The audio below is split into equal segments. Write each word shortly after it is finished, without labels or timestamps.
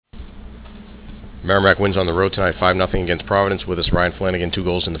Merrimack wins on the road tonight, 5-0 against Providence. With us, Ryan Flanagan, 2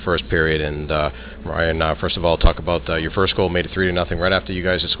 goals in the first period. And Ryan, first of all, talk about your first goal, made it 3-0. Right after you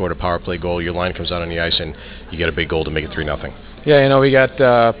guys had scored a power play goal, your line comes out on the ice, and you get a big goal to make it 3-0. Yeah, we got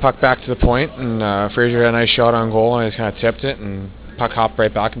puck back to the point, and Fraser had a nice shot on goal, and I just kind of tipped it, and puck hopped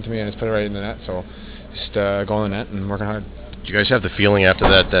right back into me, and just put it right in the net. So just going in the net and working hard. Did you guys have the feeling after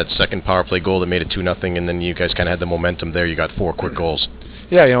that second power play goal that made it 2-0, and then you guys kind of had the momentum there? You got 4 quick goals.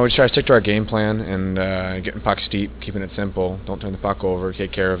 Yeah, we just try to stick to our game plan and getting pucks deep, keeping it simple. Don't turn the puck over,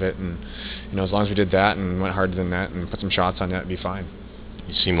 take care of it, and as long as we did that and went hard to the net and put some shots on net, it'd be fine.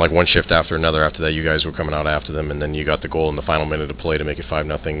 It seemed like one shift after another. After that, you guys were coming out after them, and then you got the goal in the final minute of play to make it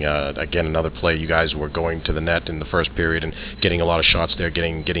 5-0. Again, another play. You guys were going to the net in the first period and getting a lot of shots there,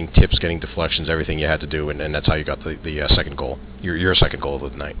 getting tips, getting deflections, everything you had to do, and that's how you got the second goal, your second goal of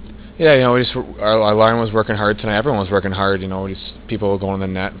the night. Yeah, our line was working hard tonight. Everyone was working hard. Just people going to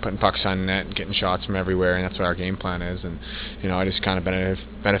the net, putting pucks on the net, and getting shots from everywhere, and that's what our game plan is. And I just kind of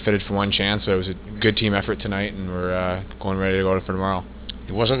benefited from one chance. So it was a good team effort tonight, and we're going ready to go for tomorrow.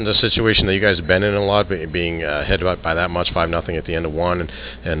 It wasn't the situation that you guys have been in a lot, being ahead by that much, 5-0 at the end of one,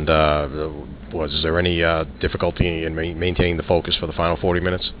 and was there any difficulty in maintaining the focus for the final 40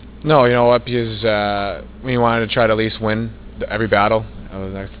 minutes? No, because we wanted to try to at least win every battle. The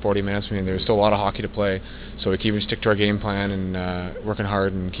next 40 minutes, there was still a lot of hockey to play, so we stick to our game plan and working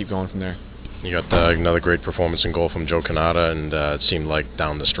hard and keep going from there. You got another great performance in goal from Joe Canada, and it seemed like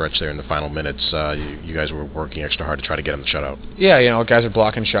down the stretch there in the final minutes, you guys were working extra hard to try to get him the shutout. Yeah, guys are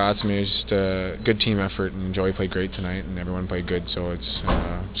blocking shots. It was just a good team effort, and Joey played great tonight, and everyone played good. So it's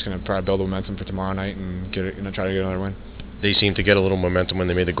just going to try to build momentum for tomorrow night and try to get another win. They seemed to get a little momentum when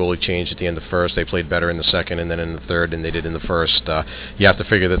they made the goalie change at the end of the first. They played better in the second and then in the third than they did in the first. You have to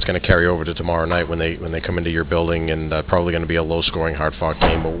figure that's going to carry over to tomorrow night when they come into your building, and probably going to be a low-scoring, hard-fought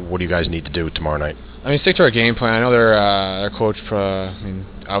game. But what do you guys need to do tomorrow night? Stick to our game plan. I know their coach.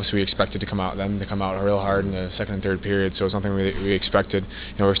 Obviously we expected them to come out real hard in the second and third period, so it's something we expected.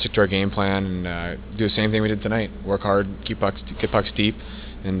 We're stick to our game plan and do the same thing we did tonight. Work hard, get pucks deep,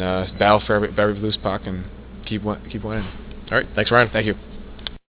 and battle for every loose puck and keep winning. All right, thanks, Ryan. Thank you.